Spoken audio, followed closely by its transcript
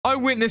I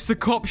witnessed a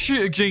cop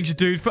shoot a ginger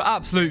dude for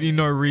absolutely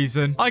no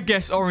reason. I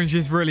guess orange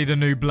is really the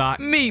new black.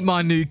 Meet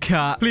my new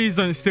cat. Please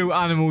don't steal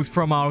animals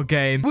from our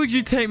game. Would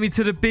you take me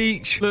to the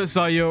beach? Looks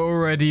like you're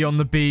already on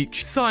the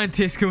beach.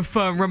 Scientists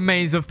confirm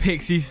remains of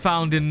pixies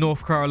found in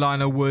North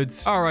Carolina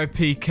woods.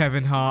 R.I.P.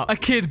 Kevin Hart. A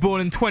kid born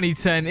in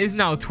 2010 is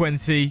now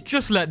 20.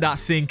 Just let that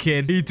sink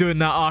in. You doing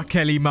that R.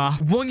 Kelly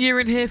math. 1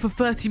 year in here for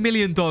 $30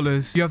 million.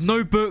 You have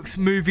no books,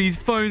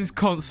 movies, phones,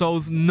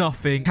 consoles,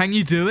 nothing. Can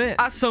you do it?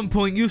 At some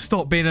point, you'll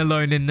stop being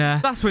alone in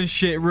there. That's when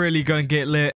shit really gonna get lit.